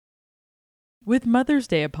With Mother's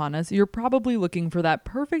Day upon us, you're probably looking for that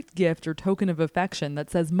perfect gift or token of affection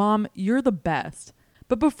that says, "Mom, you're the best."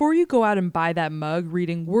 But before you go out and buy that mug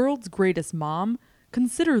reading "World's Greatest Mom,"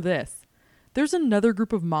 consider this. There's another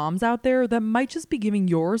group of moms out there that might just be giving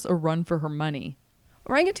yours a run for her money.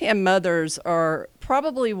 Orangutan mothers are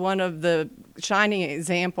probably one of the shining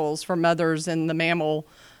examples for mothers in the mammal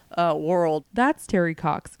world. That's Terry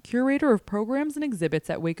Cox, curator of programs and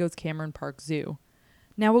exhibits at Waco's Cameron Park Zoo.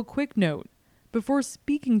 Now, a quick note. Before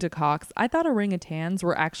speaking to Cox, I thought orangutans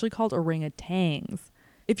were actually called orangutangs.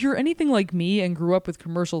 If you're anything like me and grew up with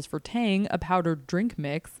commercials for Tang, a powdered drink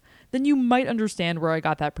mix, then you might understand where I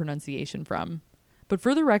got that pronunciation from. But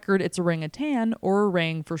for the record, it's orangutan, or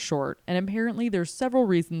orang for short, and apparently there's several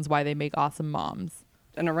reasons why they make awesome moms.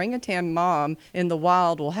 An orangutan mom in the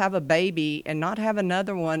wild will have a baby and not have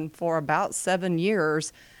another one for about 7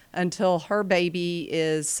 years until her baby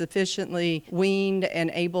is sufficiently weaned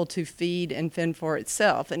and able to feed and fend for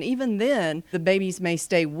itself. And even then, the babies may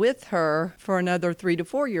stay with her for another 3 to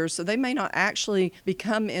 4 years, so they may not actually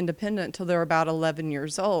become independent until they're about 11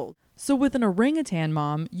 years old. So with an orangutan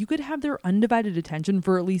mom, you could have their undivided attention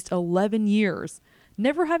for at least 11 years,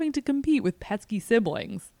 never having to compete with pesky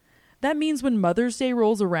siblings. That means when Mother's Day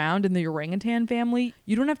rolls around in the orangutan family,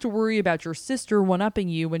 you don't have to worry about your sister one-upping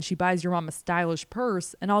you when she buys your mom a stylish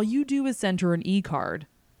purse, and all you do is send her an e-card.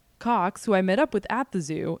 Cox, who I met up with at the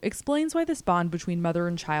zoo, explains why this bond between mother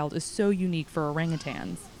and child is so unique for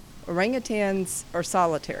orangutans. Orangutans are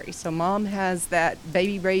solitary, so mom has that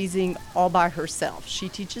baby raising all by herself. She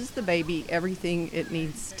teaches the baby everything it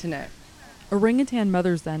needs to know. Orangutan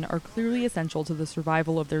mothers, then, are clearly essential to the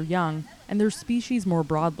survival of their young and their species more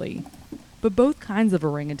broadly. But both kinds of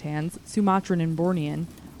orangutans, Sumatran and Bornean,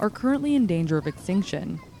 are currently in danger of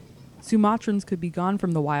extinction. Sumatrans could be gone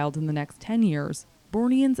from the wild in the next 10 years,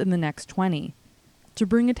 Borneans in the next 20. To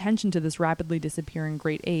bring attention to this rapidly disappearing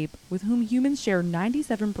great ape, with whom humans share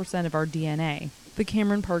 97% of our DNA, the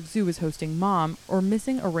Cameron Park Zoo is hosting Mom, or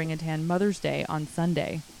Missing Orangutan Mother's Day on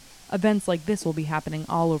Sunday. Events like this will be happening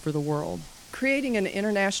all over the world. Creating an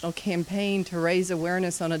international campaign to raise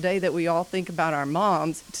awareness on a day that we all think about our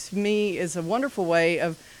moms, to me, is a wonderful way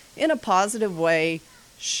of, in a positive way,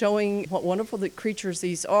 showing what wonderful the creatures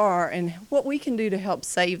these are and what we can do to help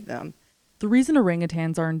save them. The reason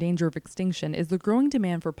orangutans are in danger of extinction is the growing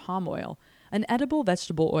demand for palm oil, an edible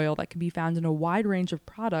vegetable oil that can be found in a wide range of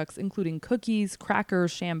products, including cookies,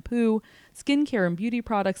 crackers, shampoo, skincare and beauty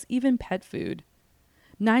products, even pet food.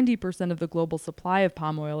 90% of the global supply of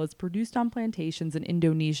palm oil is produced on plantations in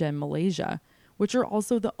Indonesia and Malaysia, which are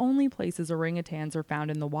also the only places orangutans are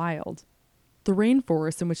found in the wild. The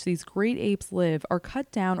rainforests in which these great apes live are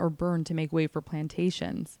cut down or burned to make way for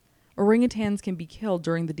plantations. Orangutans can be killed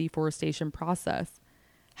during the deforestation process.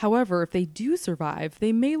 However, if they do survive,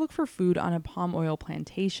 they may look for food on a palm oil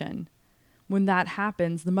plantation. When that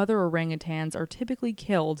happens, the mother orangutans are typically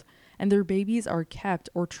killed and their babies are kept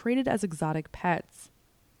or traded as exotic pets.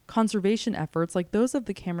 Conservation efforts like those of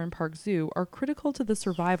the Cameron Park Zoo are critical to the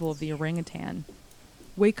survival of the orangutan.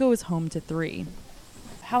 Waco is home to 3.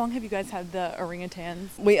 How long have you guys had the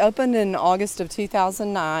orangutans? We opened in August of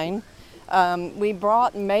 2009. We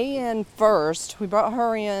brought May in first. We brought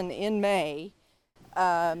her in May.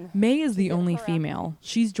 May is the only female.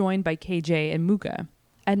 She's joined by KJ and Muka.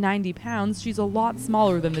 At 90 pounds, she's a lot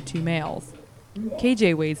smaller than the 2 males.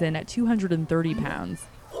 KJ weighs in at 230 pounds.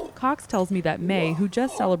 Cox tells me that May, who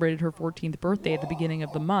just celebrated her 14th birthday at the beginning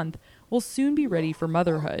of the month, will soon be ready for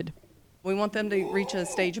motherhood. We want them to reach a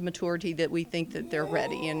stage of maturity that we think that they're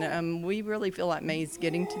ready, and we really feel like May's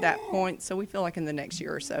getting to that point, so we feel like in the next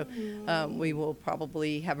year or so we will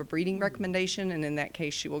probably have a breeding recommendation, and in that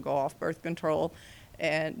case she will go off birth control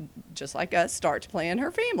and, just like us, start to plan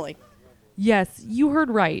her family. Yes, you heard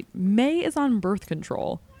right. May is on birth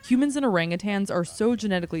control. Humans and orangutans are so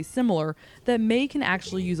genetically similar that May can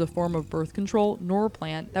actually use a form of birth control,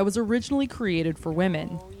 Norplant, that was originally created for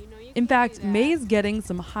women. In fact, May is getting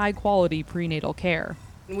some high-quality prenatal care.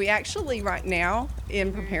 We actually, right now,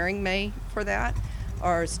 in preparing May for that,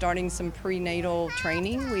 are starting some prenatal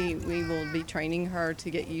training. We will be training her to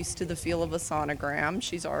get used to the feel of a sonogram.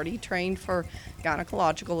 She's already trained for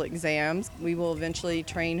gynecological exams. We will eventually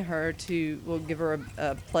train her we'll give her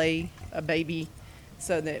a baby,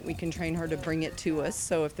 so that we can train her to bring it to us.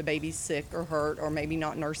 So if the baby's sick or hurt or maybe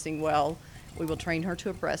not nursing well, we will train her to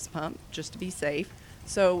a breast pump just to be safe.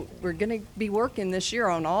 So we're going to be working this year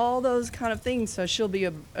on all those kind of things, so she'll be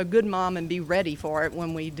a good mom and be ready for it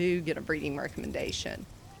when we do get a breeding recommendation.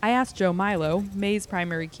 I asked Joe Milo, May's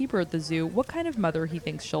primary keeper at the zoo, what kind of mother he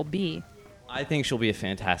thinks she'll be. I think she'll be a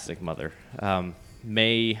fantastic mother.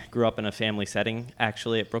 May grew up in a family setting,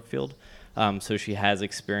 actually, at Brookfield. So she has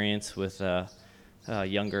experience with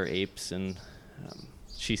younger apes, and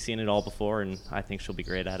she's seen it all before, and I think she'll be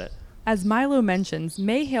great at it. As Milo mentions,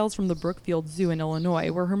 May hails from the Brookfield Zoo in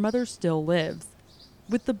Illinois, where her mother still lives.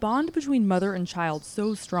 With the bond between mother and child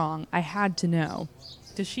so strong, I had to know.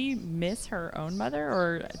 Does she miss her own mother,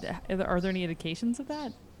 or are there any indications of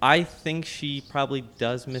that? I think she probably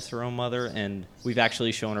does miss her own mother, and we've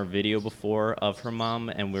actually shown her video before of her mom,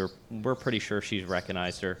 and we're pretty sure she's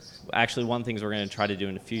recognized her. Actually, one of the things we're going to try to do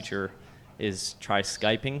in the future is try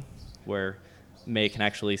Skyping, where May can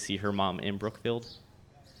actually see her mom in Brookfield.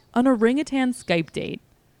 An orangutan Skype date.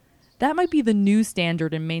 That might be the new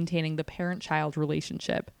standard in maintaining the parent-child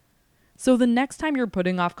relationship. So the next time you're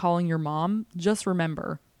putting off calling your mom, just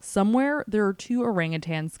remember, somewhere there are 2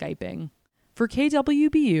 orangutans Skyping. For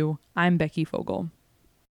KWBU, I'm Becky Fogel.